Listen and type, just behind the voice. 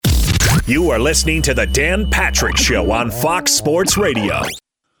You are listening to the Dan Patrick Show on Fox Sports Radio.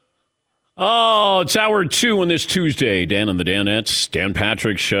 Oh, it's hour 2 on this Tuesday. Dan and the Danettes, Dan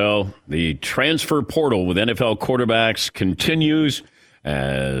Patrick Show. The transfer portal with NFL quarterbacks continues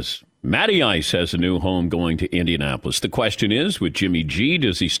as Matty Ice has a new home going to Indianapolis. The question is, with Jimmy G,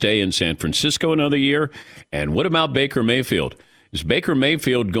 does he stay in San Francisco another year? And what about Baker Mayfield? Is Baker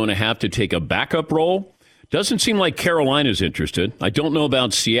Mayfield going to have to take a backup role? Doesn't seem like Carolina's interested. I don't know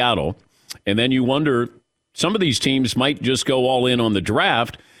about Seattle. And then you wonder, some of these teams might just go all in on the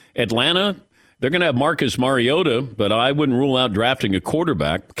draft. Atlanta, they're going to have Marcus Mariota, but I wouldn't rule out drafting a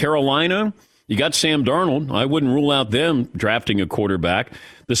quarterback. Carolina, you got Sam Darnold. I wouldn't rule out them drafting a quarterback.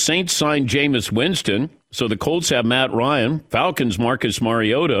 The Saints signed Jameis Winston, so the Colts have Matt Ryan. Falcons, Marcus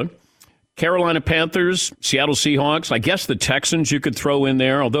Mariota. Carolina Panthers, Seattle Seahawks. I guess the Texans you could throw in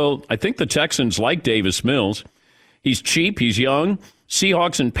there, although I think the Texans like Davis Mills. He's cheap, he's young.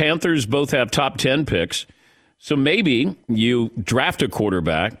 Seahawks and Panthers both have top 10 picks. So maybe you draft a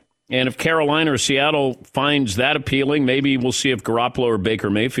quarterback, and if Carolina or Seattle finds that appealing, maybe we'll see if Garoppolo or Baker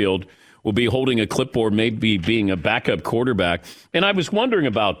Mayfield will be holding a clipboard, maybe being a backup quarterback. And I was wondering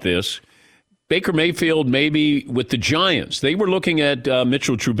about this. Baker Mayfield maybe with the Giants. They were looking at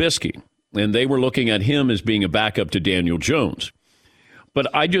Mitchell Trubisky, and they were looking at him as being a backup to Daniel Jones. But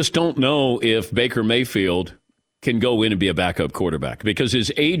I just don't know if Baker Mayfield can go in and be a backup quarterback because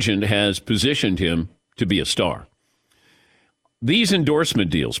his agent has positioned him to be a star. These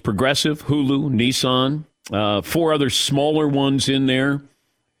endorsement deals, Progressive, Hulu, Nissan, 4 other smaller ones in there,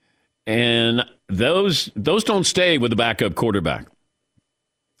 and those don't stay with the backup quarterback.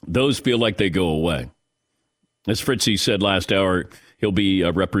 Those feel like they go away. As Fritzy said last hour, he'll be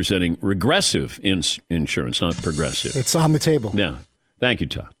representing regressive insurance, not progressive. It's on the table. Yeah. Thank you,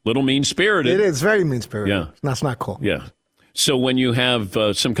 Todd. Little mean-spirited. It is very mean-spirited. Yeah. That's not cool. Yeah. So when you have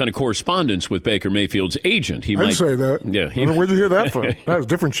some kind of correspondence with Baker Mayfield's agent, he might... I'd say that. Yeah. Where'd you hear that from? That was a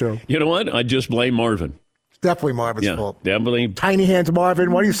different show. You know what? I just blame Marvin. It's definitely Marvin's fault. Definitely. Tiny hands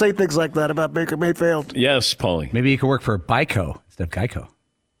Marvin. Why do you say things like that about Baker Mayfield? Yes, Paulie. Maybe you could work for Bico instead of Geico.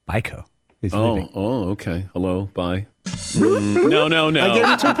 Bico. Oh, okay. Hello, bye. No. I gave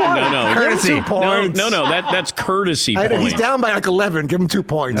him 2 points. No. Courtesy. 2 points. No. That's courtesy points. He's down by like 11. Give him 2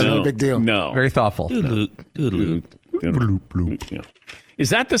 points. No big deal. No. Very thoughtful.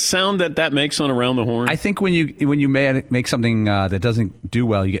 Is that the sound that makes on Around the Horn? I think when you make something that doesn't do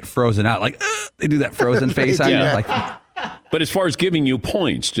well, you get frozen out. Like they do that frozen face on you. Like, but as far as giving you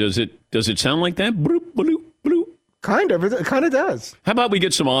points, does it sound like that? Bloop, bloop, bloop. Kind of. It kind of does. How about we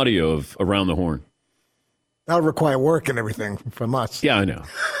get some audio of Around the Horn? That'll require work and everything from us. Yeah, I know.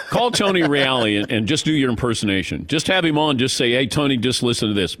 Call Tony Reale and just do your impersonation. Just have him on. Just say, hey, Tony, just listen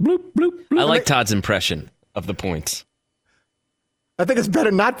to this. Bloop, bloop, bloop. I like Todd's impression of the points. I think it's better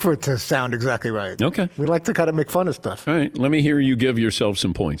not for it to sound exactly right. Okay. We like to kind of make fun of stuff. All right. Let me hear you give yourself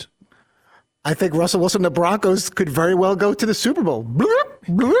some points. I think Russell Wilson, the Broncos, could very well go to the Super Bowl. Bloop,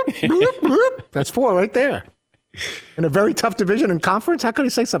 bloop, bloop, bloop. That's 4 right there. In a very tough division and conference? How could he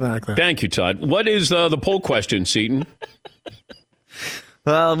say something like that? Thank you, Todd. What is the poll question, Seton?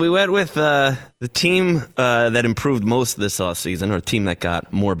 Well, we went with the team that improved most this offseason, or a team that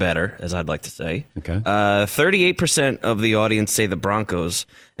got more better, as I'd like to say. Okay. 38% of the audience say the Broncos.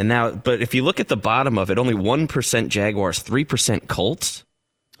 But if you look at the bottom of it, only 1% Jaguars, 3% Colts.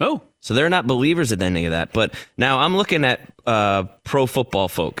 Oh. So they're not believers in any of that. But now I'm looking at Pro Football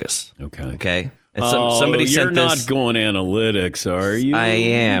Focus. Okay. And somebody you're sent not this. going analytics, are you? I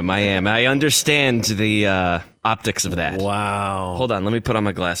am. I understand the optics of that. Wow. Hold on. Let me put on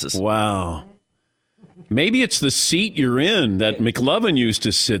my glasses. Wow. Maybe it's the seat you're in that McLovin used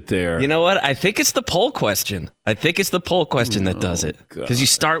to sit there. You know what? I think it's the poll question. That does it. Because you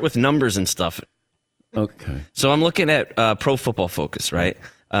start with numbers and stuff. Okay. So I'm looking at Pro Football Focus, right?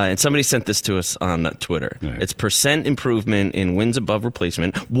 And somebody sent this to us on Twitter. Right. It's percent improvement in wins above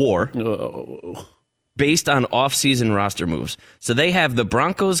replacement, WAR, based on off-season roster moves. So they have the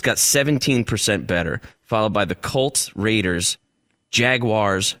Broncos got 17% better, followed by the Colts, Raiders,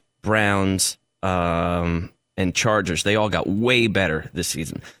 Jaguars, Browns, and Chargers. They all got way better this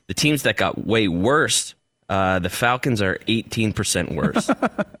season. The teams that got way worse, the Falcons are 18% worse.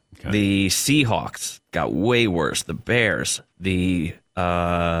 Okay. The Seahawks got way worse. The Bears, the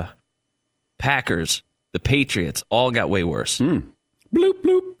Packers, the Patriots, all got way worse. Bloop,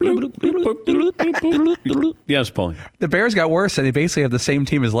 bloop, bloop, bloop, bloop, bloop, bloop. Yes, Paul. The Bears got worse, and they basically have the same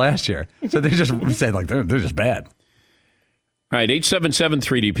team as last year. So they just said, like, they're just bad. All right,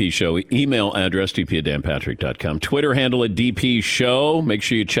 877-3DP Show. Email address, dp@danpatrick.com. Twitter handle at DP Show. Make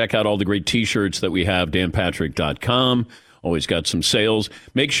sure you check out all the great T-shirts that we have, danpatrick.com. Always got some sales.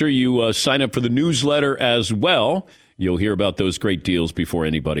 Make sure you sign up for the newsletter as well. You'll hear about those great deals before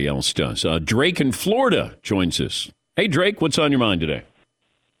anybody else does. Drake in Florida joins us. Hey, Drake, what's on your mind today?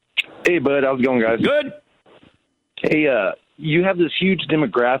 Hey, bud. How's it going, guys? Good. Hey, you have this huge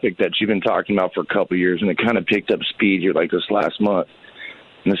demographic that you've been talking about for a couple of years, and it kind of picked up speed here like this last month.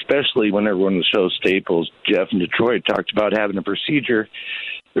 And especially when everyone on the show, Staples, Jeff in Detroit, talked about having a procedure.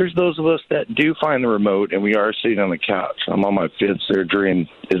 There's those of us that do find the remote, and we are sitting on the couch. I'm on my 5th surgery in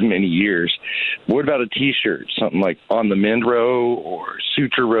as many years. What about a T-shirt? Something like On the Mend Row or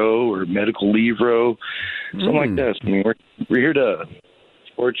Suture Row or Medical Leave Row, something like this. I mean, we're here to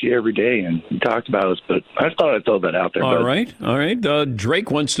support you every day, and you talked about us, but I just thought I'd throw that out there. All right. Drake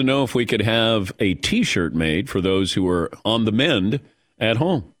wants to know if we could have a T-shirt made for those who are on the mend at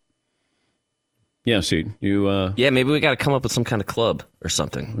home. Yeah, see, you... Yeah, maybe we got to come up with some kind of club or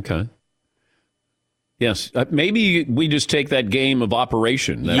something. Okay. Yes, maybe we just take that game of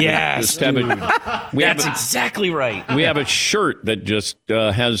Operation. Yes, That's exactly right. We have a shirt that just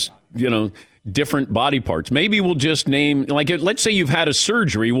has, different body parts. Maybe we'll just name, let's say you've had a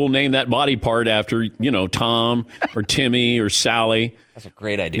surgery, we'll name that body part after, Tom or Timmy or Sally. That's a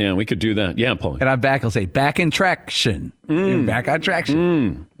great idea. Yeah, we could do that. Yeah, Paul. And I'm back. I'll say back in traction. You're back on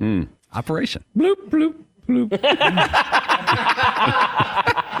traction. Operation. Bloop, bloop, bloop.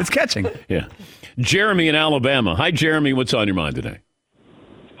 It's catching. Yeah. Jeremy in Alabama. Hi, Jeremy. What's on your mind today?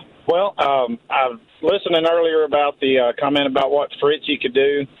 Well, I was listening earlier about the comment about what Fritzy could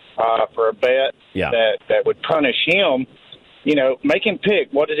do for a bet that would punish him. Make him pick.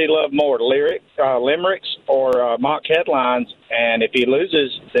 What does he love more, limericks or mock headlines? And if he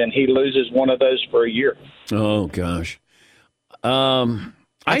loses, then he loses one of those for a year. Oh, gosh.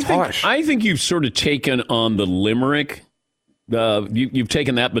 That's harsh. I think you've sort of taken on the limerick. You've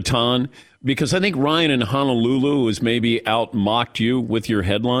taken that baton because I think Ryan in Honolulu has maybe out-mocked you with your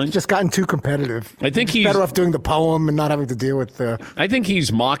headlines. He's just gotten too competitive. I think he's better off doing the poem and not having to deal with the... I think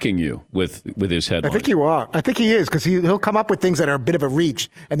he's mocking you with his headlines. I think you are. I think he is because he'll come up with things that are a bit of a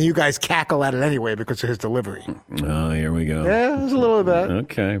reach, and then you guys cackle at it anyway because of his delivery. Oh, here we go. Yeah, there's a little of that.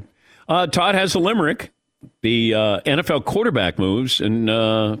 Okay. Todd has a limerick. The NFL quarterback moves, and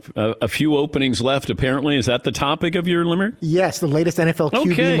a few openings left, apparently. Is that the topic of your limerick? Yes, the latest NFL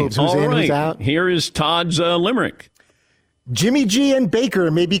QB moves. Who's all in, right. who's out. Here is Todd's limerick. Jimmy G and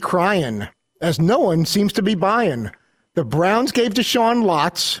Baker may be crying, as no one seems to be buying. The Browns gave Deshaun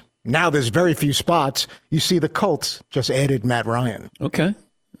lots. Now there's very few spots. You see, the Colts just added Matt Ryan. Okay.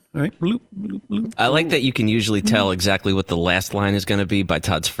 All right. Bloop, bloop, bloop. I like that you can usually tell exactly what the last line is going to be by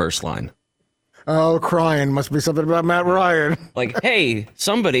Todd's first line. Oh, crying. Must be something about Matt Ryan. Like, hey,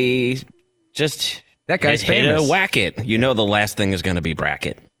 somebody just that guy's hit famous. A whack it. You know the last thing is going to be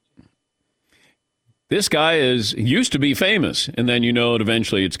bracket. This guy used to be famous, and then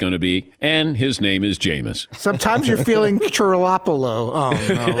eventually it's going to be, and his name is Jameis. Sometimes you're feeling Chirolopolo. Oh,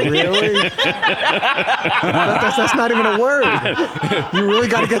 no, really? that's not even a word. You really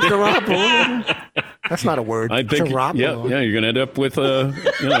got to get Garoppolo. That's not a word. I think, Chirolopolo. yeah, you're going to end up with,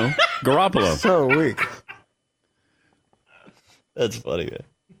 Garoppolo. So weak. That's funny,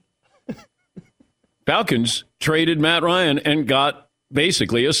 man. Falcons traded Matt Ryan and got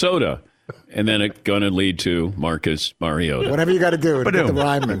basically a soda. And then it's going to lead to Marcus Mariota. Whatever you got to do to get the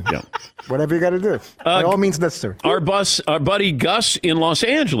Ryman. Yeah. Whatever you got to do. By all means necessary. Our buddy Gus in Los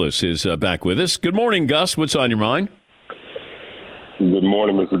Angeles is back with us. Good morning, Gus. What's on your mind? Good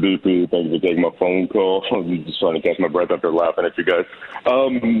morning, Mr. DP. Thank you for taking my phone call. I'm just trying to catch my breath after laughing at you guys.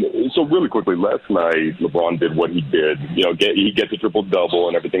 So really quickly, last night, LeBron did what he did. He gets a triple-double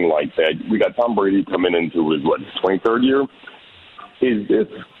and everything like that. We got Tom Brady coming into his, 23rd year? Is this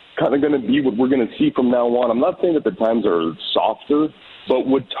kind of going to be what we're going to see from now on? I'm not saying that the times are softer, but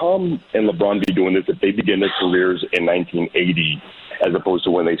would Tom and LeBron be doing this if they begin their careers in 1980 as opposed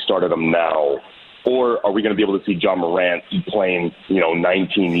to when they started them now? Or are we going to be able to see John Morant playing,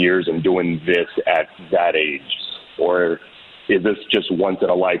 19 years and doing this at that age? Or is this just once in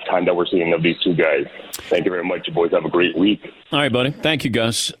a lifetime that we're seeing of these two guys? Thank you very much. You boys have a great week. All right, buddy. Thank you,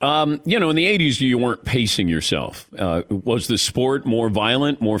 Gus. In the 80s, you weren't pacing yourself. Was the sport more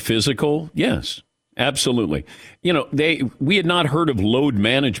violent, more physical? Yes, absolutely. We had not heard of load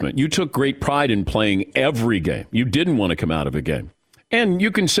management. You took great pride in playing every game. You didn't want to come out of a game. And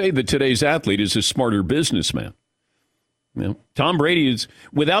you can say that today's athlete is a smarter businessman. Tom Brady is,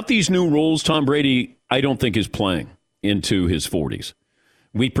 without these new rules, Tom Brady, I don't think is playing into his 40s.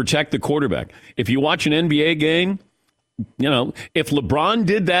 We protect the quarterback. If you watch an NBA game, if LeBron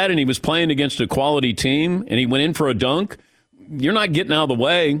did that and he was playing against a quality team and he went in for a dunk, you're not getting out of the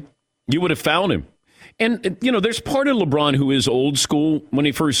way. You would have fouled him. And, there's part of LeBron who is old school when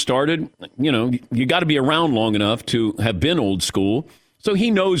he first started. You got to be around long enough to have been old school. So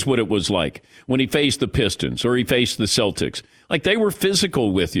he knows what it was like when he faced the Pistons or he faced the Celtics. Like, they were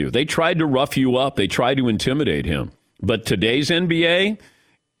physical with you. They tried to rough you up. They tried to intimidate him. But today's NBA,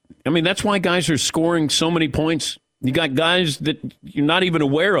 that's why guys are scoring so many points. You got guys that you're not even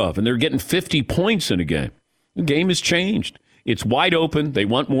aware of, and they're getting 50 points in a game. The game has changed. It's wide open. They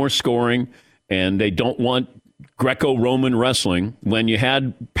want more scoring, and they don't want Greco-Roman wrestling. When you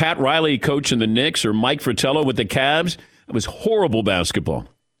had Pat Riley coaching the Knicks or Mike Fratello with the Cavs, it was horrible basketball.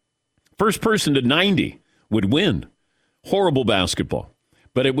 First person to 90 would win. Horrible basketball.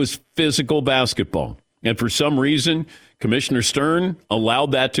 But it was physical basketball. And for some reason, Commissioner Stern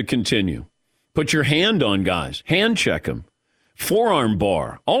allowed that to continue. Put your hand on guys. Hand check them. Forearm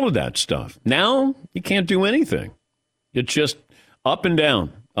bar. All of that stuff. Now, you can't do anything. It's just up and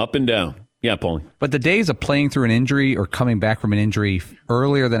down, up and down. Yeah, Paulie. But the days of playing through an injury or coming back from an injury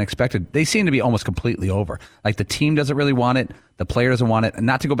earlier than expected, they seem to be almost completely over. Like, the team doesn't really want it. The player doesn't want it. And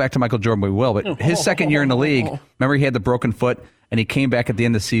not to go back to Michael Jordan, we will. But his second year in the league, remember he had the broken foot and he came back at the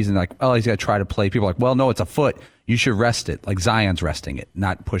end of the season like, oh, he's got to try to play. People are like, well, no, it's a foot. You should rest it. Like Zion's resting it,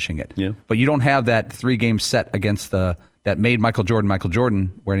 not pushing it. Yeah. But you don't have that 3-game set against that made Michael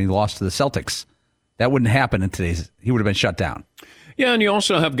Jordan when he lost to the Celtics. That wouldn't happen in today's. He would have been shut down. Yeah, and you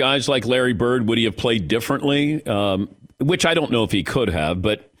also have guys like Larry Bird. Would he have played differently? Which I don't know if he could have,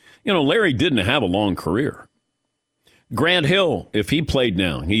 but, Larry didn't have a long career. Grant Hill, if he played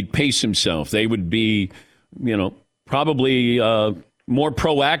now, he'd pace himself. They would be, probably more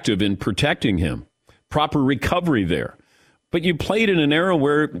proactive in protecting him. Proper recovery there. But you played in an era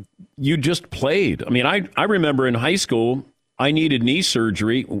where you just played. I remember in high school, I needed knee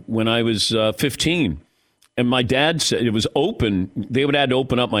surgery when I was 15. And my dad said it was open. They would have to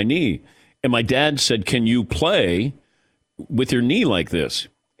open up my knee. And my dad said, can you play with your knee like this?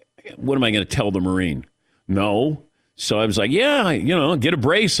 What am I going to tell the Marine? No. So I was like, yeah, get a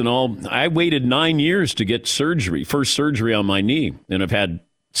brace and all. I waited 9 years to get surgery, first surgery on my knee. And I've had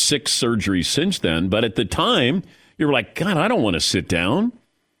 6 surgeries since then. But at the time, you were like, God, I don't want to sit down.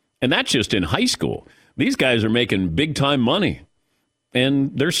 And that's just in high school. These guys are making big time money.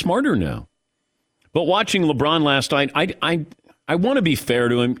 And they're smarter now. But watching LeBron last night, I want to be fair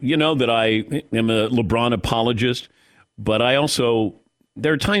to him. You know that I am a LeBron apologist, but I also,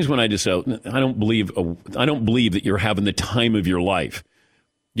 there are times when I just say, I don't believe that you're having the time of your life.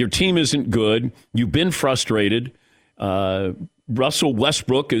 Your team isn't good. You've been frustrated. Russell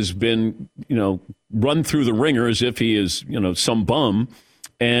Westbrook has been, run through the ringer as if he is, some bum.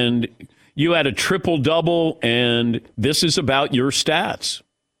 And you had a triple-double, and this is about your stats.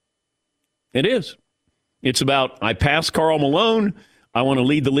 It is. It's about, I passed Karl Malone. I want to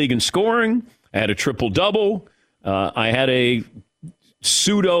lead the league in scoring. I had a triple-double. I had a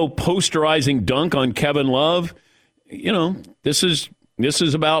pseudo-posterizing dunk on Kevin Love. This is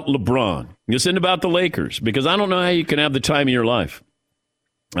about LeBron. This isn't about the Lakers, because I don't know how you can have the time of your life.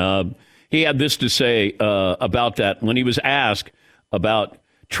 He had this to say about that when he was asked about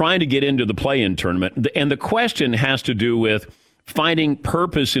trying to get into the play-in tournament. And the question has to do with finding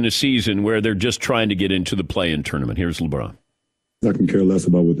purpose in a season where they're just trying to get into the play-in tournament. Here's LeBron. I can care less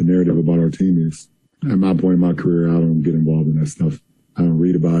about what the narrative about our team is. At my point in my career, I don't get involved in that stuff. I don't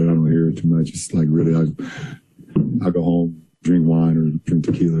read about it. I don't hear it too much. It's like really, I go home, drink wine or drink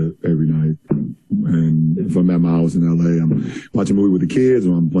tequila every night. And if I'm at my house in LA, I'm watching a movie with the kids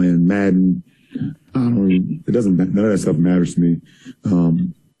or I'm playing Madden. None of that stuff matters to me.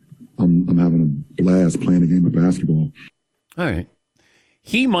 I'm having a blast playing a game of basketball. All right.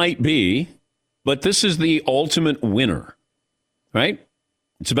 He might be, but this is the ultimate winner, right?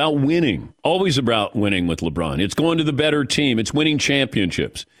 It's about winning. Always about winning with LeBron. It's going to the better team. It's winning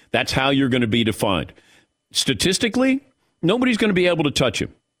championships. That's how you're going to be defined. Statistically, nobody's going to be able to touch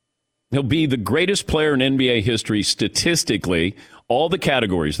him. He'll be the greatest player in NBA history statistically, all the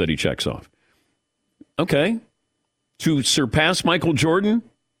categories that he checks off. Okay. To surpass Michael Jordan,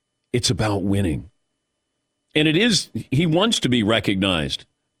 it's about winning. And it is, he wants to be recognized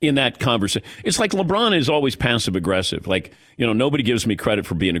in that conversation. It's like LeBron is always passive aggressive. Like, nobody gives me credit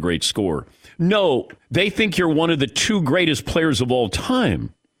for being a great scorer. No, they think you're one of the 2 greatest players of all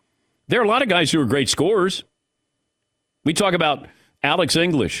time. There are a lot of guys who are great scorers. We talk about Alex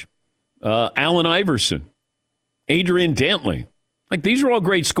English, Allen Iverson, Adrian Dantley. Like, these are all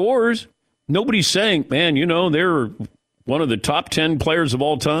great scorers. Nobody's saying, man, they're one of the top 10 players of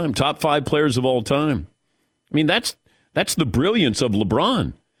all time, top 5 players of all time. I mean, that's the brilliance of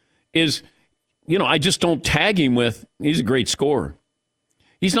LeBron is, I just don't tag him with, he's a great scorer.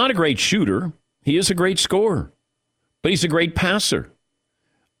 He's not a great shooter. He is a great scorer, but he's a great passer.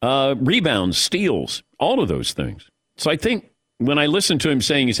 Rebounds, steals, all of those things. So I think when I listen to him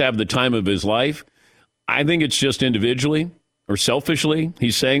saying he's having the time of his life, I think it's just individually or selfishly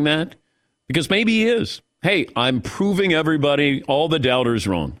he's saying that, because maybe he is. Hey, I'm proving everybody, all the doubters,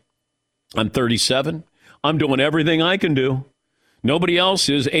 wrong. I'm 37. I'm doing everything I can do. Nobody else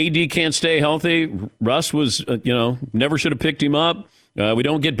is. AD can't stay healthy. Russ was, never should have picked him up. We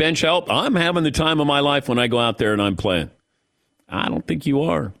don't get bench help. I'm having the time of my life when I go out there and I'm playing. I don't think you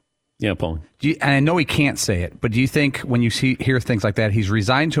are. Yeah, Paul. And I know he can't say it, but do you think when you hear things like that, he's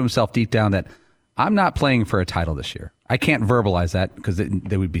resigned to himself deep down that I'm not playing for a title this year? I can't verbalize that because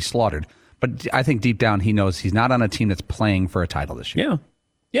they would be slaughtered. But I think deep down he knows he's not on a team that's playing for a title this year. Yeah.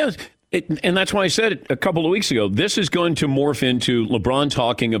 Yes. And that's why I said a couple of weeks ago, this is going to morph into LeBron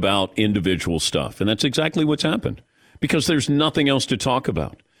talking about individual stuff. And that's exactly what's happened, because there's nothing else to talk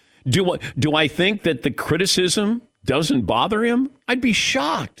about. Do I think that the criticism doesn't bother him? I'd be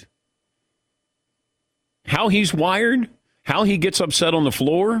shocked. How he's wired, how he gets upset on the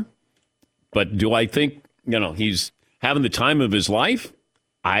floor. But do I think, he's having the time of his life?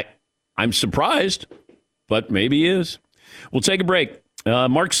 I'm surprised, but maybe he is. We'll take a break.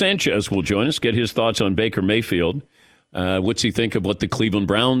 Mark Sanchez will join us, get his thoughts on Baker Mayfield. What's he think of what the Cleveland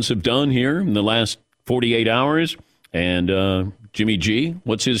Browns have done here in the last 48 hours? And Jimmy G,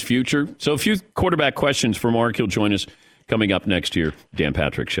 what's his future? So a few quarterback questions for Mark. He'll join us coming up next year. Dan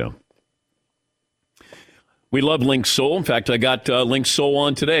Patrick Show. We love Link Soul. In fact, I got Link Soul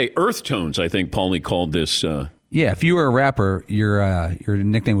on today. Earth Tones, I think Paulie called this. Yeah, if you were a rapper, your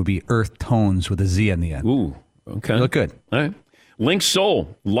nickname would be Earth Tones with a Z on the end. Ooh, okay. You look good. All right. Link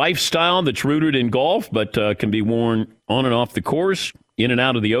Soul, lifestyle that's rooted in golf, but can be worn on and off the course, in and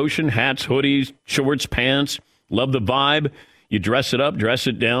out of the ocean, hats, hoodies, shorts, pants. Love the vibe. You dress it up, dress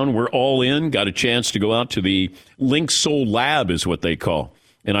it down. We're all in. Got a chance to go out to the Link Soul Lab is what they call.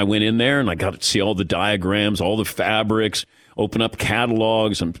 And I went in there and I got to see all the diagrams, all the fabrics, open up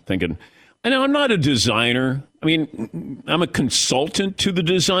catalogs. I'm thinking, I know I'm not a designer. I mean, I'm a consultant to the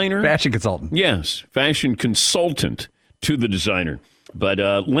designer. Fashion consultant. Yes, fashion consultant to the designer. But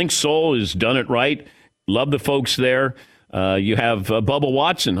Link Soul has done it right. Love the folks there. You have Bubba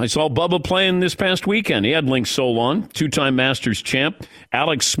Watson. I saw Bubba playing this past weekend. He had Link Soul on, two-time Masters champ.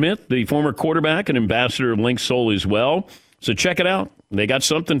 Alex Smith, the former quarterback and ambassador of Link Soul as well. So check it out. They got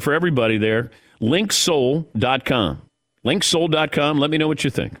something for everybody there. LinkSoul.com. LinkSoul.com. Let me know what you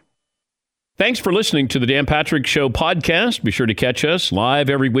think. Thanks for listening to the Dan Patrick Show podcast. Be sure to catch us live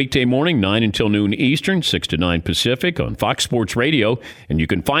every weekday morning, 9 until noon Eastern, 6 to 9 Pacific on Fox Sports Radio. And you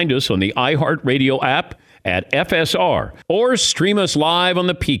can find us on the iHeartRadio app at FSR or stream us live on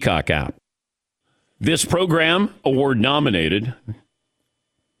the Peacock app. This program, award nominated,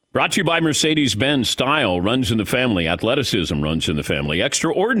 brought to you by Mercedes-Benz. Style runs in the family. Athleticism runs in the family.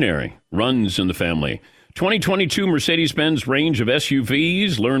 Extraordinary runs in the family. 2022 Mercedes-Benz range of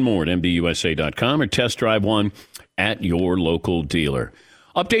SUVs. Learn more at MBUSA.com or test drive one at your local dealer.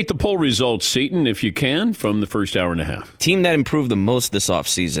 Update the poll results, Seton, if you can, from the first hour and a half. Team that improved the most this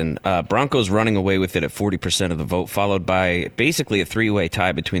offseason, Broncos running away with it at 40% of the vote, followed by basically a three-way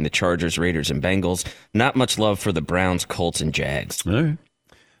tie between the Chargers, Raiders, and Bengals. Not much love for the Browns, Colts, and Jags. All right.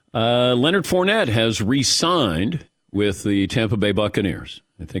 Leonard Fournette has re-signed with the Tampa Bay Buccaneers.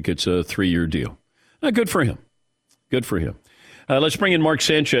 I think it's a 3-year deal. Good for him. Good for him. Let's bring in Mark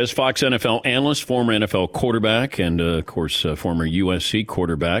Sanchez, Fox NFL analyst, former NFL quarterback, and, of course, former USC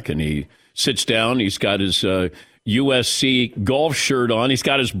quarterback. And he sits down. He's got his USC golf shirt on. He's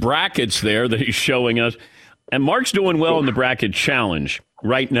got his brackets there that he's showing us. And Mark's doing well in the bracket challenge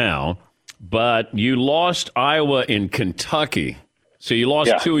right now. But you lost Iowa and Kentucky. So you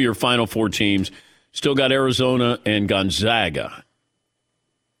lost two of your Final Four teams. Still got Arizona and Gonzaga.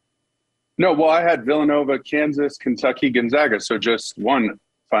 No, well, I had Villanova, Kansas, Kentucky, Gonzaga. So just one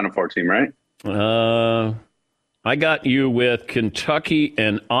Final Four team, right? I got you with Kentucky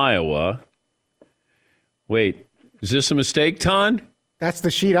and Iowa. Wait, is this a mistake, Ton? That's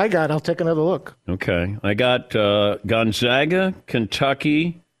the sheet I got. I'll take another look. Okay. I got Gonzaga,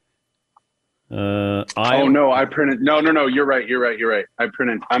 Kentucky, Iowa. Oh, no, I printed. No, you're right. I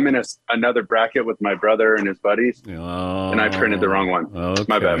printed. I'm in another bracket with my brother and his buddies, and I printed the wrong one. Okay.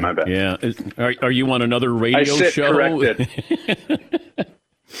 My bad. Yeah. Are you on another radio show? Corrected.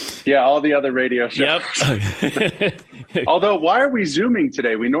 Yeah, all the other radio shows. Yep. Although, why are we Zooming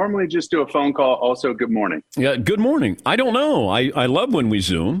today? We normally just do a phone call. Also, good morning. Yeah, good morning. I don't know. I love when we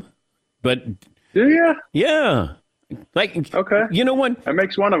Zoom, but do you? Yeah. Like, okay. You know what? That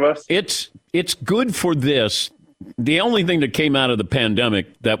makes one of us. It's good for this. the only thing that came out of the pandemic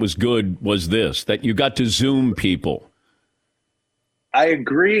that was good was this, that you got to Zoom people. I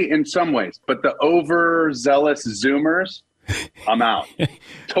agree in some ways, but the overzealous Zoomers, I'm out.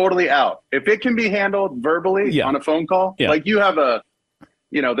 Totally out. If it can be handled verbally on a phone call, like you have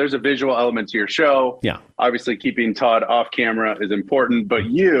there's a visual element to your show. Yeah. Obviously, keeping Todd off camera is important, but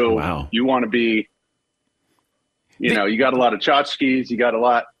you want to be, you got a lot of tchotchkes. You got a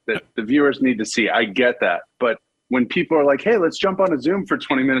lot that the viewers need to see. I get that. But when people are like, hey, let's jump on a Zoom for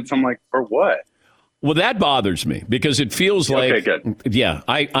 20 minutes, I'm like, for what? Well, that bothers me because it feels like, okay, good. Yeah,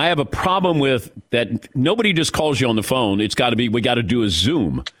 I have a problem with that. Nobody just calls you on the phone. It's got to be, we got to do a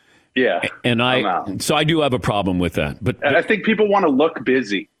Zoom. Yeah. And so I do have a problem with that. But I think people want to look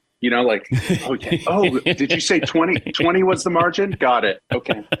busy, like, okay. Oh, did you say 20? 20 was the margin? Got it.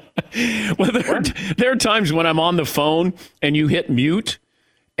 Okay. Well, there are times when I'm on the phone and you hit mute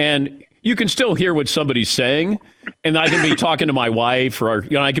and you can still hear what somebody's saying. And I can be talking to my wife or,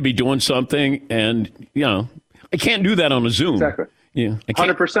 I could be doing something and, I can't do that on a Zoom. Exactly. Yeah.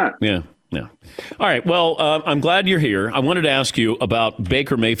 100%. Yeah. Yeah. All right. Well, I'm glad you're here. I wanted to ask you about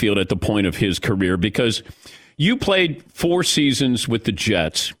Baker Mayfield at the point of his career because you played 4 seasons with the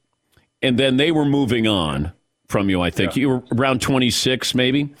Jets and then they were moving on from you, I think. Yeah. You were around 26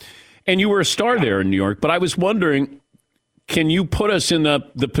 maybe. And you were a star there in New York. But I was wondering, can you put us in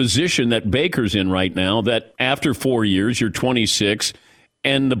the position that Baker's in right now, that after 4 years, you're 26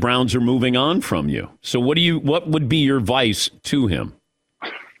 and the Browns are moving on from you? So what would be your advice to him?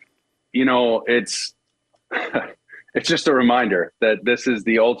 It's just a reminder that this is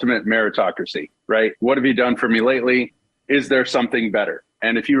the ultimate meritocracy, right? What have you done for me lately? Is there something better?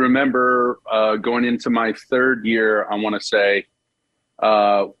 And if you remember going into my 3rd year, I want to say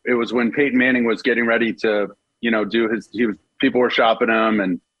it was when Peyton Manning was getting ready to, do people were shopping him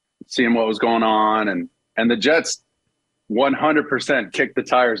and seeing what was going on. And the Jets 100% kicked the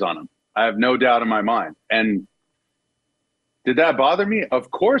tires on him. I have no doubt in my mind. And did that bother me?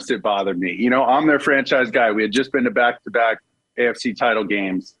 Of course it bothered me. I'm their franchise guy. We had just been to back-to-back AFC title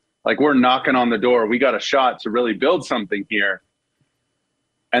games. Like, we're knocking on the door. We got a shot to really build something here.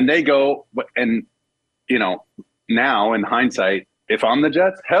 And they go, and, now in hindsight, if I'm the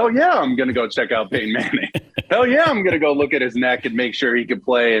Jets, hell yeah, I'm going to go check out Peyton Manning. Hell yeah, I'm going to go look at his neck and make sure he can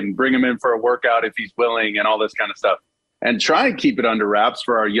play and bring him in for a workout if he's willing and all this kind of stuff. And try and keep it under wraps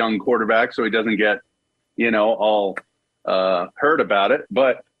for our young quarterback so he doesn't get, all heard about it.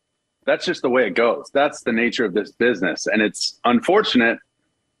 But that's just the way it goes. That's the nature of this business. And it's unfortunate,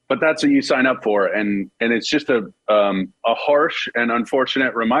 but that's what you sign up for. And it's just a harsh and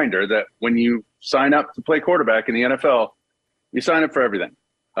unfortunate reminder that when you sign up to play quarterback in the NFL, you sign up for everything.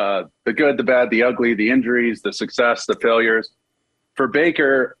 The good, the bad, the ugly, the injuries, the success, the failures. For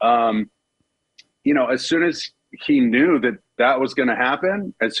Baker, as soon as he knew that was going to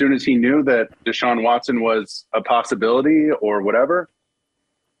happen, as soon as he knew that Deshaun Watson was a possibility or whatever,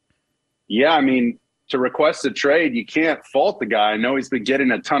 to request a trade, you can't fault the guy. I know he's been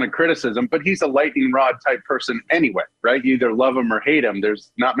getting a ton of criticism, but he's a lightning rod type person anyway, right? You either love him or hate him.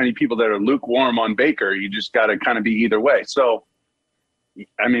 There's not many people that are lukewarm on Baker. You just got to kind of be either way. So,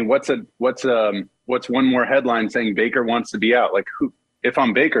 what's one more headline saying Baker wants to be out? Like, if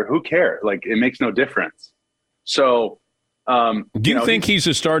I'm Baker, who cares? Like, it makes no difference. So, do you think he's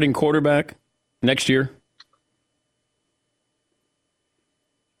a starting quarterback next year?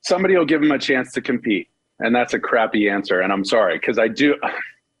 Somebody will give him a chance to compete, and that's a crappy answer. And I'm sorry, because I do,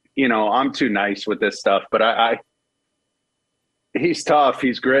 I'm too nice with this stuff. But he's tough,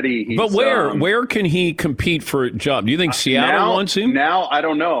 he's gritty. But where can he compete for a job? Do you think Seattle wants him? Now I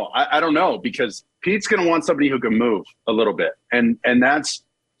don't know. I don't know, because Pete's going to want somebody who can move a little bit, and that's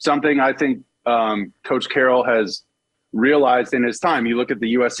something I think Coach Carroll has realized in his time. You look at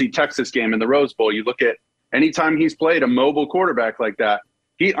the USC-Texas game in the Rose Bowl. You look at anytime he's played a mobile quarterback like that,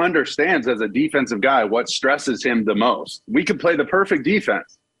 he understands as a defensive guy what stresses him the most. We could play the perfect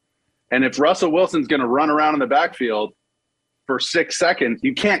defense, and if Russell Wilson's going to run around in the backfield for 6 seconds,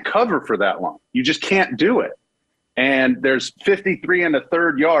 you can't cover for that long. You just can't do it. And there's 53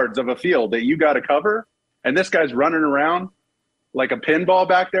 1/3 yards of a field that you got to cover, and this guy's running around like a pinball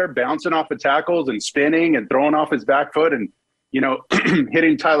back there, bouncing off of tackles and spinning and throwing off his back foot and,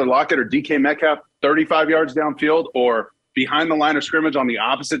 hitting Tyler Lockett or DK Metcalf 35 yards downfield or behind the line of scrimmage on the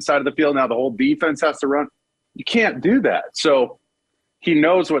opposite side of the field. Now the whole defense has to run. You can't do that. So he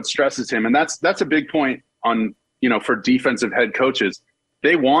knows what stresses him. And that's a big point on, for defensive head coaches.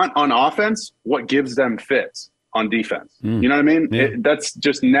 They want on offense what gives them fits on defense. You know what I mean? Yeah. That's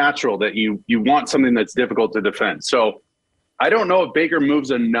just natural that you want something that's difficult to defend. So I don't know if Baker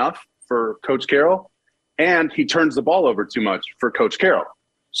moves enough for Coach Carroll. and he turns the ball over too much for Coach Carroll.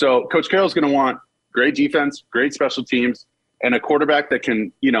 So Coach Carroll's going to want great defense, great special teams, and a quarterback that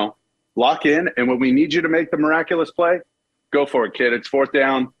can, lock in. And when we need you to make the miraculous play, go for it, kid. It's 4th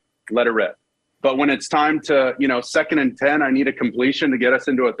down, let it rip. But when it's time to, 2nd and 10, I need a completion to get us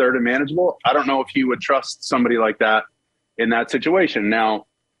into a 3rd and manageable. I don't know if he would trust somebody like that in that situation. Now,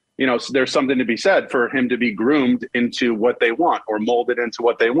 so there's something to be said for him to be groomed into what they want or molded into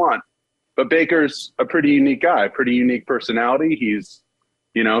what they want. But Baker's a pretty unique guy, pretty unique personality. He's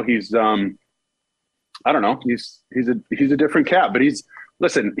I don't know, he's a different cat. But he's a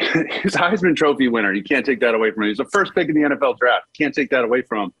Heisman Trophy winner. You can't take that away from him. He's the first pick in the NFL draft. You can't take that away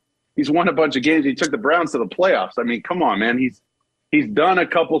from him. He's won a bunch of games. He took the Browns to the playoffs. I mean, come on, man. He's done a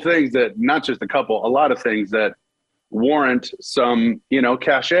couple things that, not just a lot of things that warrant some,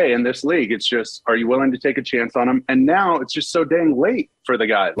 cachet in this league. It's just, are you willing to take a chance on him? And now it's just so dang late for the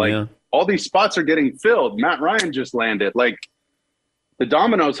guy. All these spots are getting filled. Matt Ryan just landed. The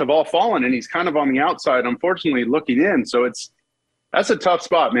dominoes have all fallen, and he's kind of on the outside, unfortunately, looking in. So that's a tough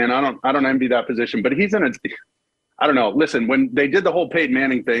spot, man. I don't envy that position, but he's in I don't know. Listen, when they did the whole Peyton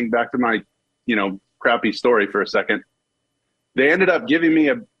Manning thing, back to my, crappy story for a second, they ended up giving me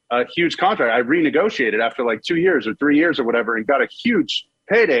a huge contract. I renegotiated after 2 years or 3 years or whatever, and got a huge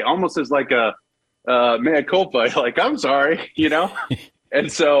payday, almost as a mea culpa. I'm sorry,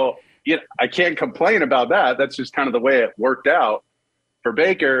 And so, I can't complain about that. That's just kind of the way it worked out. For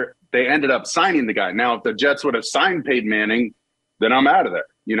Baker, they ended up signing the guy. Now, if the Jets would have signed Peyton Manning, then I'm out of there.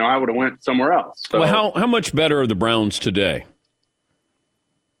 I would have went somewhere else. So, well, how much better are the Browns today?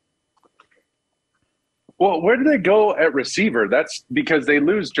 Well, where do they go at receiver? That's because they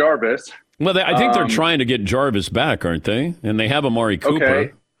lose Jarvis. Well, I think they're trying to get Jarvis back, aren't they? And they have Amari Cooper.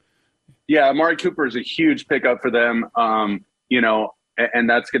 Okay. Yeah, Amari Cooper is a huge pickup for them. And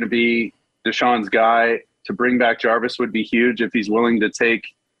that's going to be Deshaun's guy. To bring back Jarvis would be huge if he's willing to take,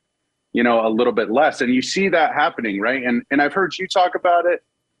 a little bit less. And you see that happening, right? And I've heard you talk about it.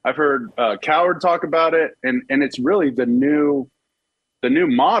 I've heard Coward talk about it. And it's really the new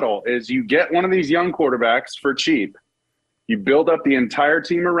model is you get one of these young quarterbacks for cheap. You build up the entire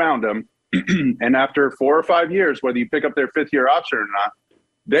team around them. And after 4 or 5 years, whether you pick up their 5th-year option or not,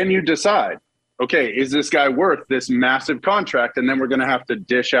 then you decide, okay, is this guy worth this massive contract? And then we're going to have to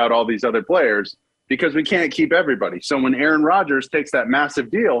dish out all these other players because we can't keep everybody. So when Aaron Rodgers takes that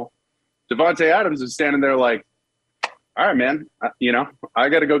massive deal, Devontae Adams is standing there like, all right, man, I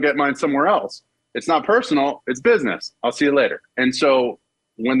got to go get mine somewhere else. It's not personal. It's business. I'll see you later. And so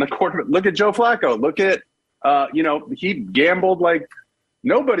when the quarterback, look at Joe Flacco, look at, he gambled like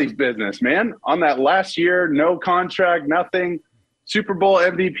nobody's business, man. On that last year, no contract, nothing. Super Bowl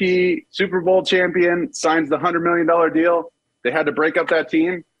MVP, Super Bowl champion, signs the $100 million deal. They had to break up that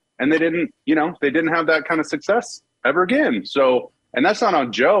team, and they didn't have that kind of success ever again. So, and that's not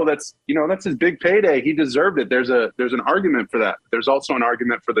on Joe. That's his big payday. He deserved it. There's an argument for that. There's also an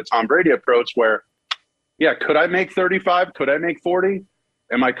argument for the Tom Brady approach where, yeah, could I make 35? Could I make 40?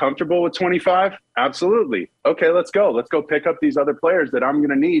 Am I comfortable with 25? Absolutely. Okay, let's go. Let's go pick up these other players that I'm going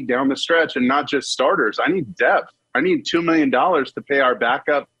to need down the stretch, and not just starters. I need depth. I need $2 million to pay our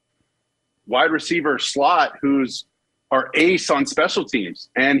backup wide receiver slot who's our ace on special teams.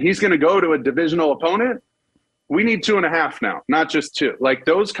 And he's going to go to a divisional opponent. We need 2.5 now, not just 2. Like,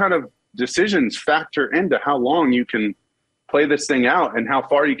 those kind of decisions factor into how long you can play this thing out and how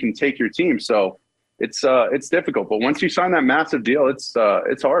far you can take your team. So it's difficult. But once you sign that massive deal, it's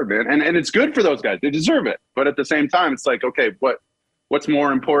hard, man. And it's good for those guys. They deserve it. But at the same time, it's like, okay, what's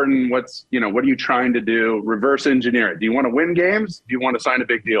more important? What are you trying to do? Reverse engineer it. Do you want to win games? Do you want to sign a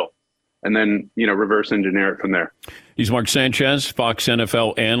big deal? And then, reverse engineer it from there. He's Mark Sanchez, Fox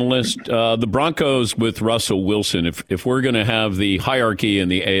NFL analyst. The Broncos with Russell Wilson, if we're going to have the hierarchy in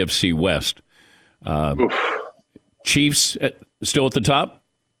the AFC West, Chiefs still at the top?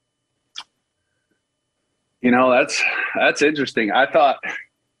 That's interesting. I thought,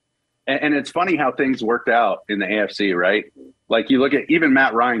 and it's funny how things worked out in the AFC, right? Like, you look at even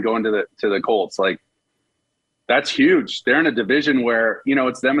Matt Ryan going to the Colts, like, that's huge. They're in a division where,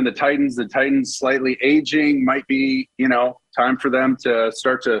 it's them and the Titans. The Titans slightly aging, might be, time for them to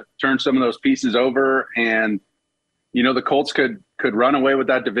start to turn some of those pieces over. And, the Colts could run away with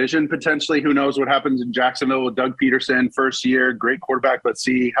that division potentially. Who knows what happens in Jacksonville with Doug Peterson, first year, great quarterback. Let's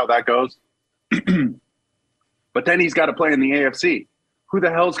see how that goes. But then he's got to play in the AFC. Who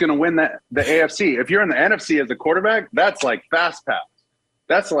the hell's going to win the AFC? If you're in the NFC as a quarterback, that's like fast pass.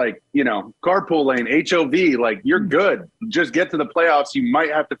 That's like, carpool lane, HOV, like, you're good. Just get to the playoffs. You might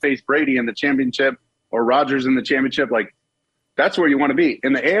have to face Brady in the championship or Rodgers in the championship. Like, That's where you want to be.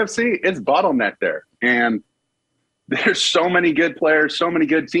 In the AFC, it's bottleneck there. And there's so many good players, so many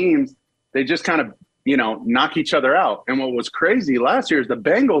good teams. They just kind of, knock each other out. And what was crazy last year is the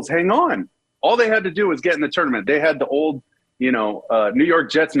Bengals hang on. All they had to do was get in the tournament. They had the old, New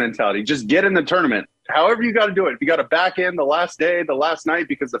York Jets mentality. Just get in the tournament. However you got to do it. If you got to back in the last day, the last night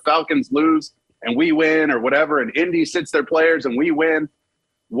because the Falcons lose and we win or whatever, and Indy sits their players and we win,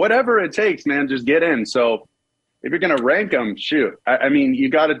 whatever it takes, man, just get in. So if you're going to rank them, shoot. I mean, you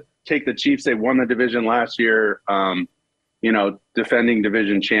got to take the Chiefs. They won the division last year, defending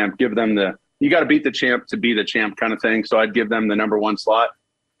division champ. Give them you got to beat the champ to be the champ kind of thing. So I'd give them the number 1 slot.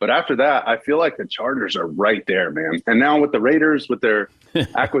 But after that, I feel like the Chargers are right there, man. And now with the Raiders, with their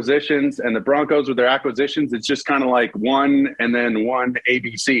acquisitions, and the Broncos with their acquisitions, it's just kind of like one and then one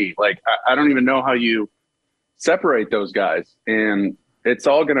ABC. Like, I don't even know how you separate those guys. And it's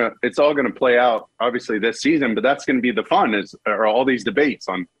all gonna play out, obviously, this season. But that's going to be the fun, are all these debates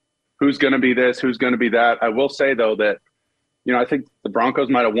on who's going to be this, who's going to be that. I will say, though, that, I think the Broncos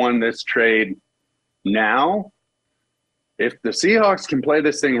might have won this trade now. If the Seahawks can play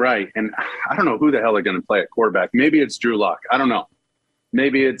this thing right, and I don't know who the hell they're going to play at quarterback. Maybe it's Drew Lock. I don't know.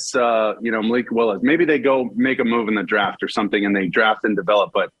 Maybe it's, Malik Willis. Maybe they go make a move in the draft or something and they draft and develop.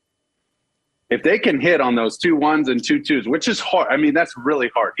 But if they can hit on those 2 1s and 2 2s, which is hard. I mean, that's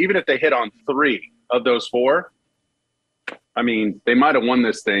really hard. Even if they hit on 3 of those 4, I mean, they might have won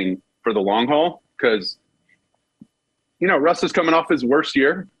this thing for the long haul because, Russ is coming off his worst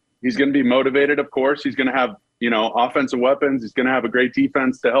year. He's going to be motivated, of course. He's going to have, offensive weapons. He's going to have a great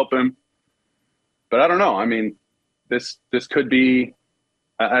defense to help him. But I don't know. I mean, this could be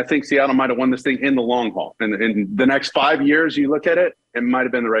 – I think Seattle might have won this thing in the long haul. In the next 5 years, you look at it, it might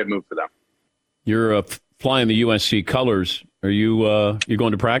have been the right move for them. You're flying the USC colors. Are you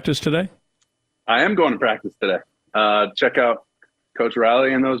going to practice today? I am going to practice today. Check out Coach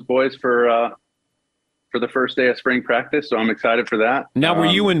Riley and those boys for the first day of spring practice, so I'm excited for that. Now, were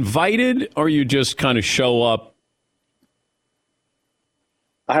you invited, or you just kind of show up?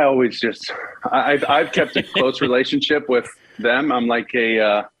 I always I've kept a close relationship with them. I'm like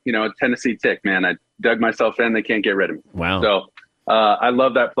a Tennessee Tick, man. I dug myself in. They can't get rid of me. Wow. So I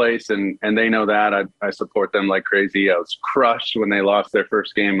love that place, and they know that. I support them like crazy. I was crushed when they lost their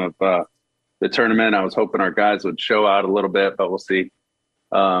first game of the tournament. I was hoping our guys would show out a little bit, but we'll see.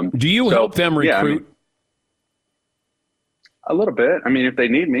 Do you help them recruit? Yeah, I mean, a little bit. I mean, if they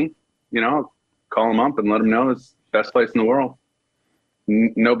need me, I'll call them up and let them know it's the best place in the world.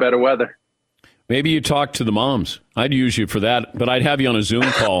 No better weather. Maybe you talk to the moms. I'd use you for that, but I'd have you on a Zoom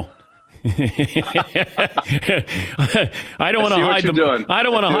call. I don't want to hide the. I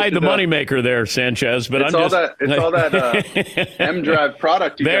don't want to hide the moneymaker there, Sanchez. But it's all that M Drive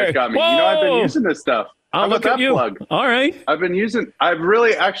product you guys got me. Whoa! I've been using this stuff. I'll look at you. Plug? All right. I've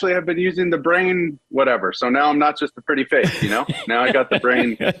really have been using the brain, whatever. So now I'm not just a pretty face, Now I got the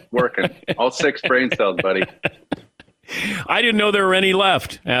brain working. All 6 brain cells, buddy. I didn't know there were any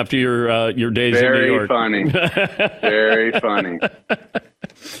left after your days in New York. Very funny.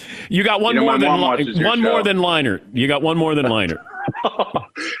 You got one more than Liner. You got one more than Liner.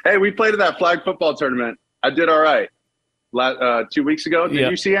 Hey, we played in that flag football tournament. I did all right. 2 weeks ago. Did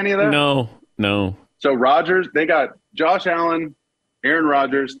you see any of that? No. So Rodgers, they got Josh Allen, Aaron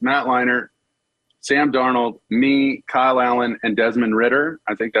Rodgers, Matt Leinart, Sam Darnold, me, Kyle Allen, and Desmond Ridder.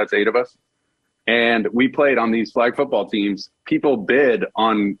 I think that's 8 of us. And we played on these flag football teams. People bid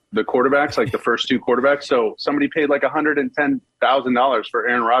on the quarterbacks, like the first 2 quarterbacks. So somebody paid like $110,000 for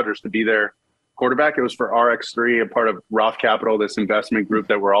Aaron Rodgers to be their quarterback. It was for RX3, a part of Roth Capital, this investment group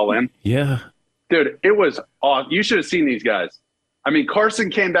that we're all in. Yeah. Dude, it was awesome. You should have seen these guys. I mean, Carson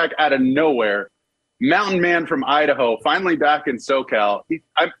came back out of nowhere. Mountain man from Idaho, finally back in SoCal.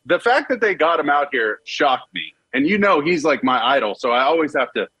 The fact that they got him out here shocked me. And he's like my idol. So I always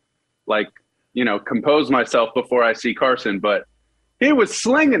have to compose myself before I see Carson. But he was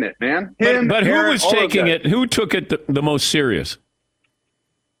slinging it, man. But who was taking it? Who took it the most serious?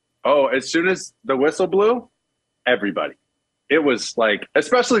 Oh, as soon as the whistle blew, everybody. It was like,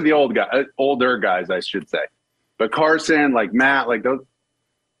 especially the older guys, I should say. But Carson, like Matt, like those.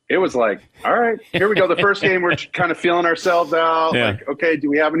 It was like, all right, here we go. The first game, we're kind of feeling ourselves out. Yeah. Like, okay, do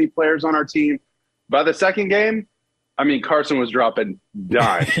we have any players on our team? By the second game, I mean, Carson was dropping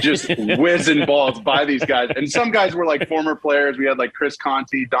dimes, just whizzing balls by these guys. And some guys were like former players. We had like Chris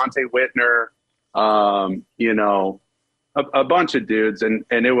Conti, Dante Whitner, a bunch of dudes. And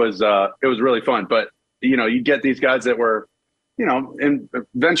it was really fun. But, you get these guys that were, in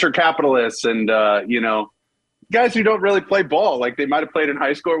venture capitalists and, guys who don't really play ball. Like they might have played in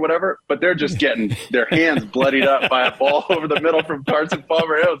high school or whatever, but they're just getting their hands bloodied up by a ball over the middle from Carson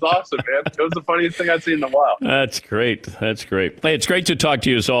Palmer. It was awesome, man. It was the funniest thing I've seen in a while. That's great. That's great. Hey, it's great to talk to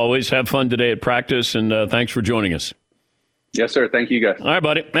you as always. Have fun today at practice, and thanks for joining us. Yes, sir. Thank you, guys. All right,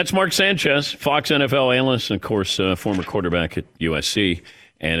 buddy. That's Mark Sanchez, Fox NFL analyst, and, of course, former quarterback at USC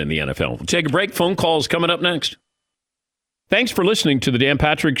and in the NFL. We'll take a break. Phone calls coming up next. Thanks for listening to the Dan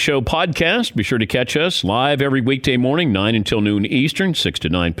Patrick Show podcast. Be sure to catch us live every weekday morning, 9 until noon Eastern, 6 to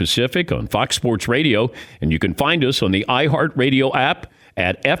 9 Pacific on Fox Sports Radio. And you can find us on the iHeartRadio app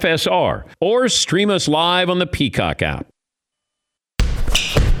at FSR or stream us live on the Peacock app.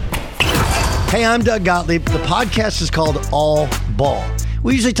 Hey, I'm Doug Gottlieb. The podcast is called All Ball.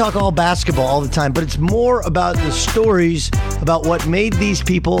 We usually talk all basketball all the time, but it's more about the stories about what made these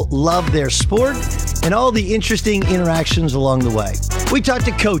people love their sport and all the interesting interactions along the way. We talk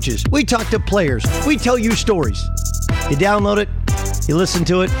to coaches. We talk to players. We tell you stories. You download it. You listen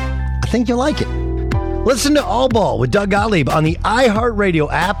to it. I think you'll like it. Listen to All Ball with Doug Gottlieb on the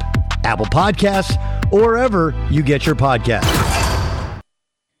iHeartRadio app, Apple Podcasts, or wherever you get your podcasts.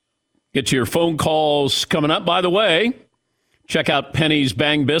 Get to your phone calls coming up. By the way, check out Penny's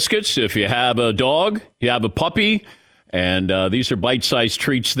Bang Biscuits. If you have a dog, you have a puppy, and these are bite-sized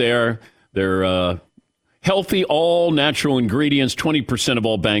treats there. They're healthy, all-natural ingredients. 20% of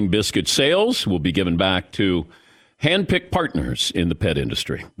all Bang Biscuit sales will be given back to hand-picked partners in the pet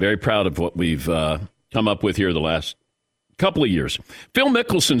industry. Very proud of what we've come up with here the last couple of years. Phil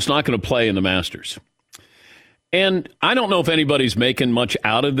Mickelson's not going to play in the Masters. And I don't know if anybody's making much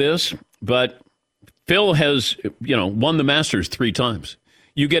out of this, but Phil has, won the Masters 3 times.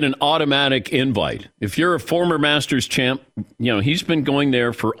 You get an automatic invite. If you're a former Masters champ, he's been going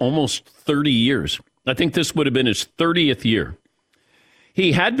there for almost 30 years. I think this would have been his 30th year.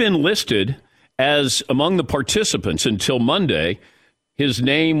 He had been listed as among the participants until Monday. His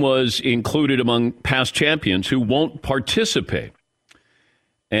name was included among past champions who won't participate.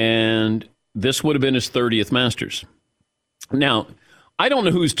 And this would have been his 30th Masters. Now, I don't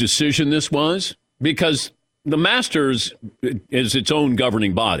know whose decision this was, because the Masters is its own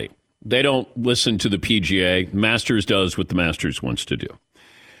governing body. They don't listen to the PGA. Masters does what the Masters wants to do.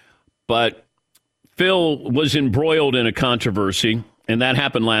 But Phil was embroiled in a controversy, and that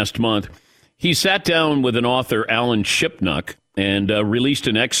happened last month. He sat down with an author, Alan Shipnuck, and released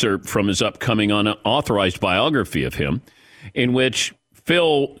an excerpt from his upcoming unauthorized biography of him, in which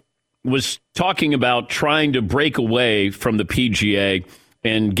Phil was talking about trying to break away from the PGA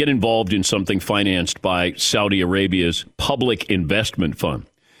and get involved in something financed by Saudi Arabia's public investment fund.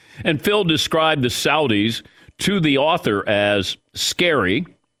 And Phil described the Saudis to the author as scary,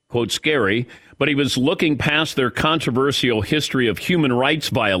 quote, scary, but he was looking past their controversial history of human rights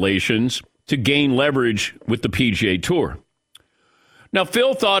violations to gain leverage with the PGA Tour. Now,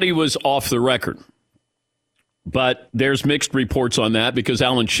 Phil thought he was off the record, but there's mixed reports on that because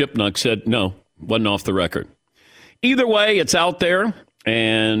Alan Shipnuck said, no, wasn't off the record. Either way, it's out there.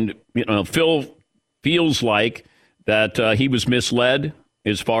 And, Phil feels like that he was misled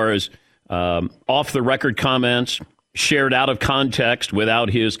as far as off-the-record comments shared out of context without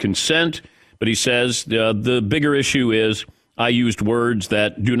his consent. But he says the bigger issue is I used words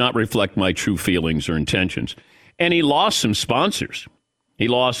that do not reflect my true feelings or intentions. And he lost some sponsors. He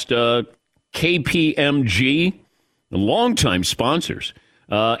lost KPMG, longtime sponsors,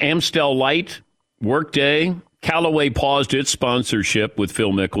 Amstel Light, Workday. Callaway paused its sponsorship with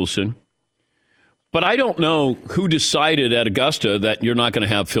Phil Mickelson. But I don't know who decided at Augusta that you're not going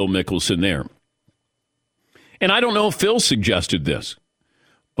to have Phil Mickelson there. And I don't know if Phil suggested this.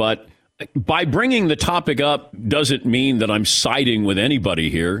 But by bringing the topic up doesn't mean that I'm siding with anybody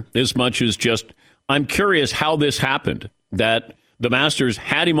here, as much as just I'm curious how this happened, that the Masters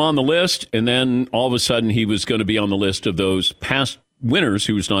had him on the list, and then all of a sudden he was going to be on the list of those past winners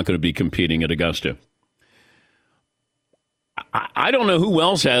who was not going to be competing at Augusta. I don't know who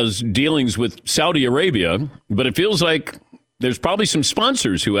else has dealings with Saudi Arabia, but it feels like there's probably some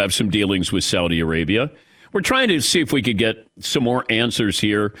sponsors who have some dealings with Saudi Arabia. We're trying to see if we could get some more answers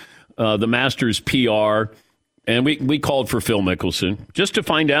here. The Masters PR, and we called for Phil Mickelson just to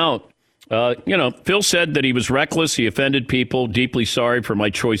find out. Phil said that he was reckless. He offended people. Deeply sorry for my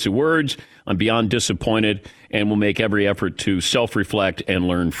choice of words. I'm beyond disappointed and will make every effort to self-reflect and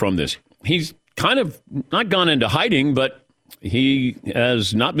learn from this. He's kind of not gone into hiding, but he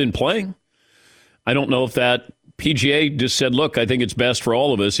has not been playing. I don't know if that PGA just said, look, I think it's best for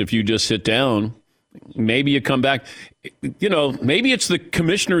all of us if you just sit down. Maybe you come back. Maybe it's the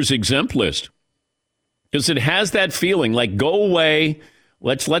commissioner's exempt list, because it has that feeling like, go away.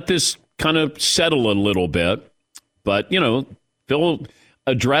 Let's let this kind of settle a little bit. But, Phil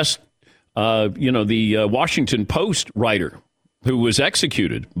addressed, the Washington Post writer who was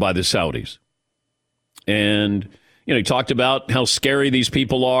executed by the Saudis. And, he talked about how scary these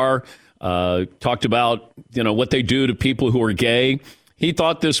people are, talked about, what they do to people who are gay. He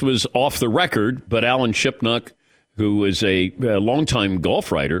thought this was off the record, but Alan Shipnuck, who is a longtime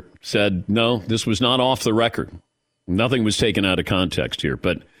golf writer, said, no, this was not off the record. Nothing was taken out of context here.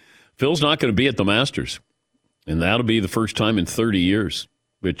 But Phil's not going to be at the Masters, and that'll be the first time in 30 years,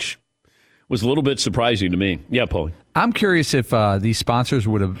 which was a little bit surprising to me. Yeah, Paulie. I'm curious if these sponsors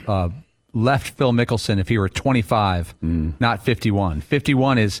would have left Phil Mickelson if he were 25, not 51.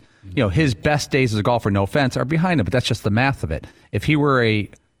 51 is, his best days as a golfer, no offense, are behind him, but that's just the math of it. If he were a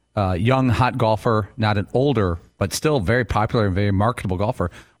young, hot golfer, not an older, but still very popular and very marketable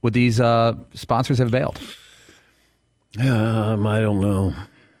golfer, would these sponsors have bailed? I don't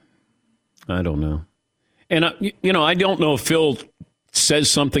know. And, I don't know if Phil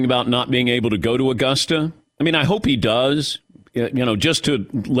says something about not being able to go to Augusta. I mean, I hope he does, just to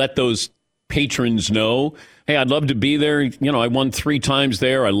let those patrons know, hey, I'd love to be there. I won 3 times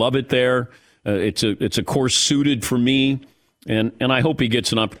there. I love it there. It's a course suited for me. And I hope he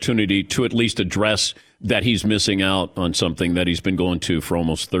gets an opportunity to at least address that he's missing out on something that he's been going to for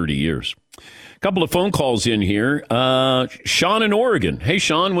almost 30 years. A couple of phone calls in here. Sean in Oregon. Hey,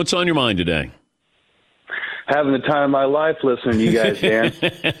 Sean, what's on your mind today? Having the time of my life listening to you guys, Dan.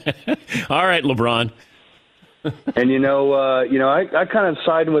 All right, LeBron. And I kind of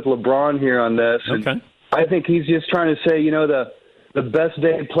side with LeBron here on this. Okay. I think he's just trying to say, the best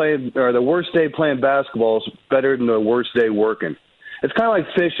day playing or the worst day playing basketball is better than the worst day working. It's kind of like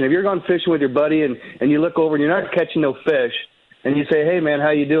fishing. If you're going fishing with your buddy and you look over and you're not catching no fish, and you say, hey man, how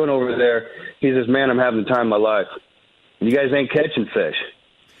you doing over there? He says, man, I'm having the time of my life. And you guys ain't catching fish.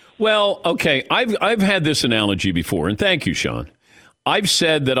 Well, okay, I've had this analogy before, and thank you, Sean. I've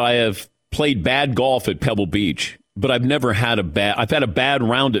said that I have played bad golf at Pebble Beach, but I've had a bad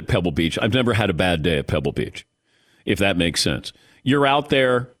round at Pebble Beach. I've never had a bad day at Pebble Beach, if that makes sense. You're out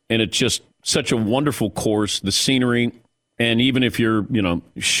there, and it's just such a wonderful course, the scenery, and even if you're,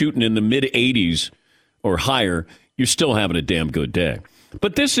 shooting in the mid-80s or higher, you're still having a damn good day.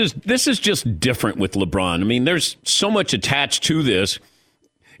 But this is just different with LeBron. I mean, there's so much attached to this.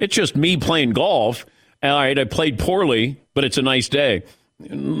 It's just me playing golf. All right, I played poorly, but it's a nice day.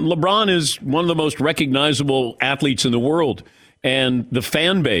 LeBron is one of the most recognizable athletes in the world. And the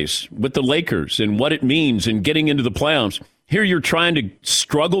fan base with the Lakers and what it means and getting into the playoffs. Here you're trying to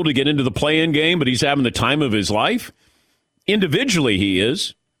struggle to get into the play-in game, but he's having the time of his life. Individually, he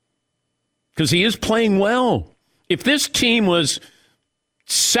is. Because he is playing well. If this team was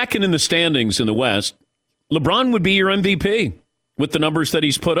second in the standings in the West, LeBron would be your MVP with the numbers that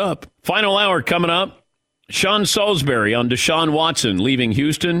he's put up. Final hour coming up. Sean Salisbury on Deshaun Watson leaving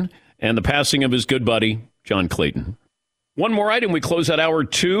Houston and the passing of his good buddy, John Clayton. One more item. We close out hour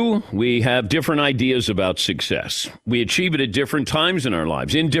 2. We have different ideas about success. We achieve it at different times in our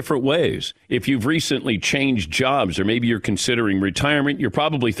lives, in different ways. If you've recently changed jobs or maybe you're considering retirement, you're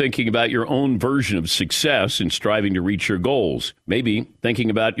probably thinking about your own version of success and striving to reach your goals. Maybe thinking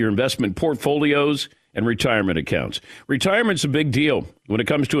about your investment portfolios and retirement accounts. Retirement's a big deal. When it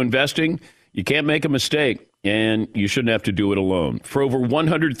comes to investing, you can't make a mistake, and you shouldn't have to do it alone. For over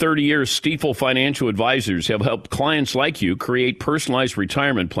 130 years, Stifel Financial Advisors have helped clients like you create personalized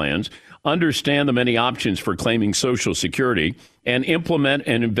retirement plans, understand the many options for claiming Social Security, and implement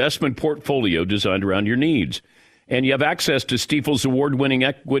an investment portfolio designed around your needs. And you have access to Stifel's award-winning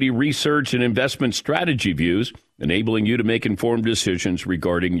equity research and investment strategy views, enabling you to make informed decisions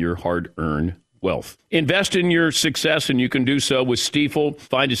regarding your hard-earned wealth. Invest in your success, and you can do so with Stifel.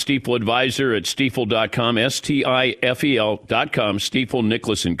 Find a Stifel advisor at stifel.com, STIFEL.com, Stifel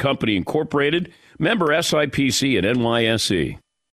Nicholas and Company Incorporated, member SIPC and NYSE.